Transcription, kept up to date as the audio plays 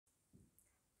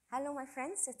Hello my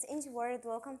friends, it's NGWorld.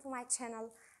 Welcome to my channel.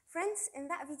 Friends, in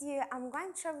that video, I'm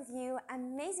going to share with you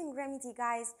amazing remedy,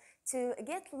 guys, to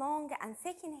get long and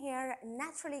thickened hair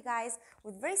naturally, guys,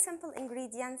 with very simple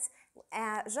ingredients,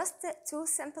 just two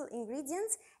simple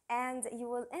ingredients, and you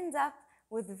will end up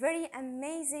with very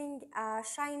amazing,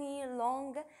 shiny,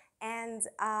 long, and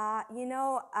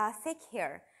thick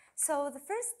hair. So the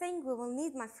first thing we will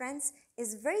need, my friends,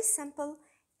 is very simple,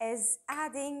 is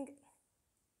adding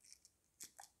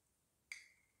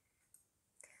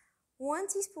 1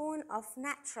 teaspoon of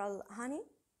natural honey,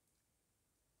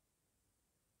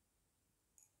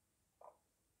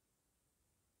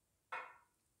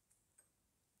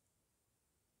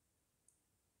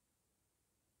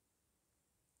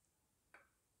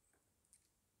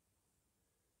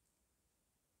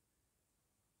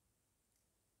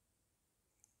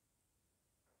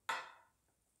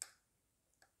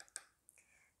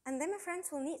 and then my friends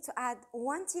will need to add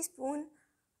 1 teaspoon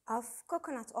of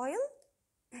coconut oil,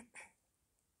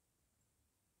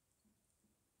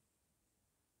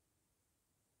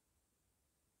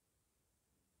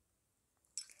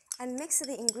 and mix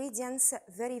the ingredients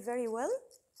very well.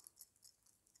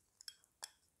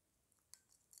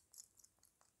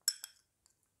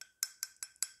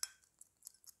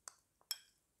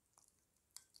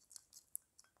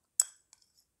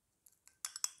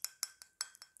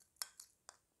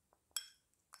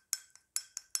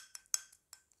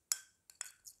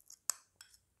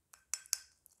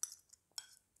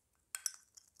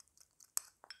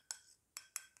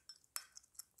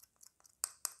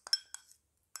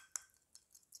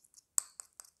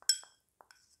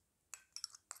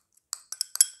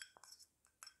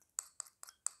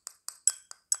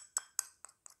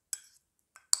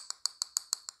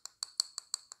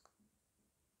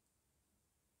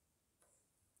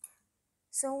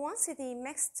 So once they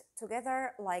mixed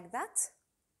together like that,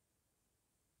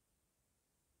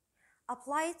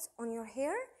 apply it on your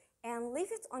hair and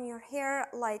leave it on your hair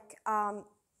like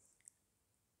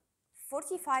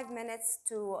 45 minutes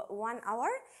to 1 hour,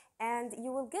 and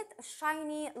you will get a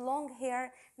shiny long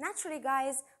hair naturally,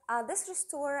 guys. This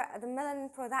restore the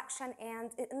melanin production, and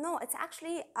it's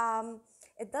actually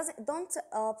it doesn't, don't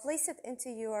place it into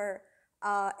your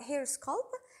hair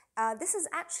scalp. This is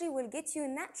actually will get you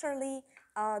naturally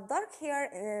dark hair,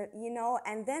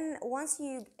 and then once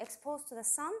you expose to the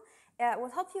sun, it will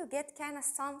help you get kind of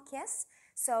sun kiss,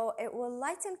 so it will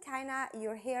lighten kind of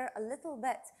your hair a little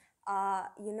bit,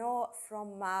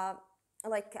 from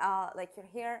like your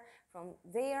hair from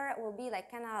there will be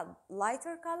like kind of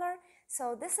lighter color.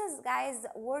 So this is, guys,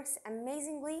 works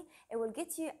amazingly. It will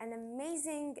get you an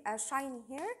amazing shiny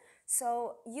hair.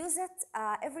 So use it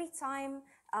every time,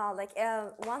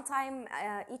 one time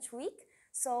each week.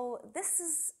 So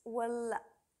this will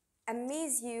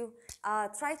amaze you.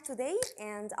 Try it today,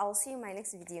 and I'll see you in my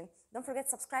next video. Don't forget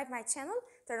to subscribe my channel,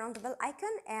 turn on the bell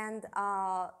icon, and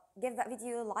give that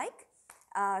video a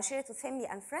like. Share it with family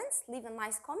and friends, leave a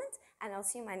nice comment, and I'll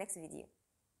see you in my next video.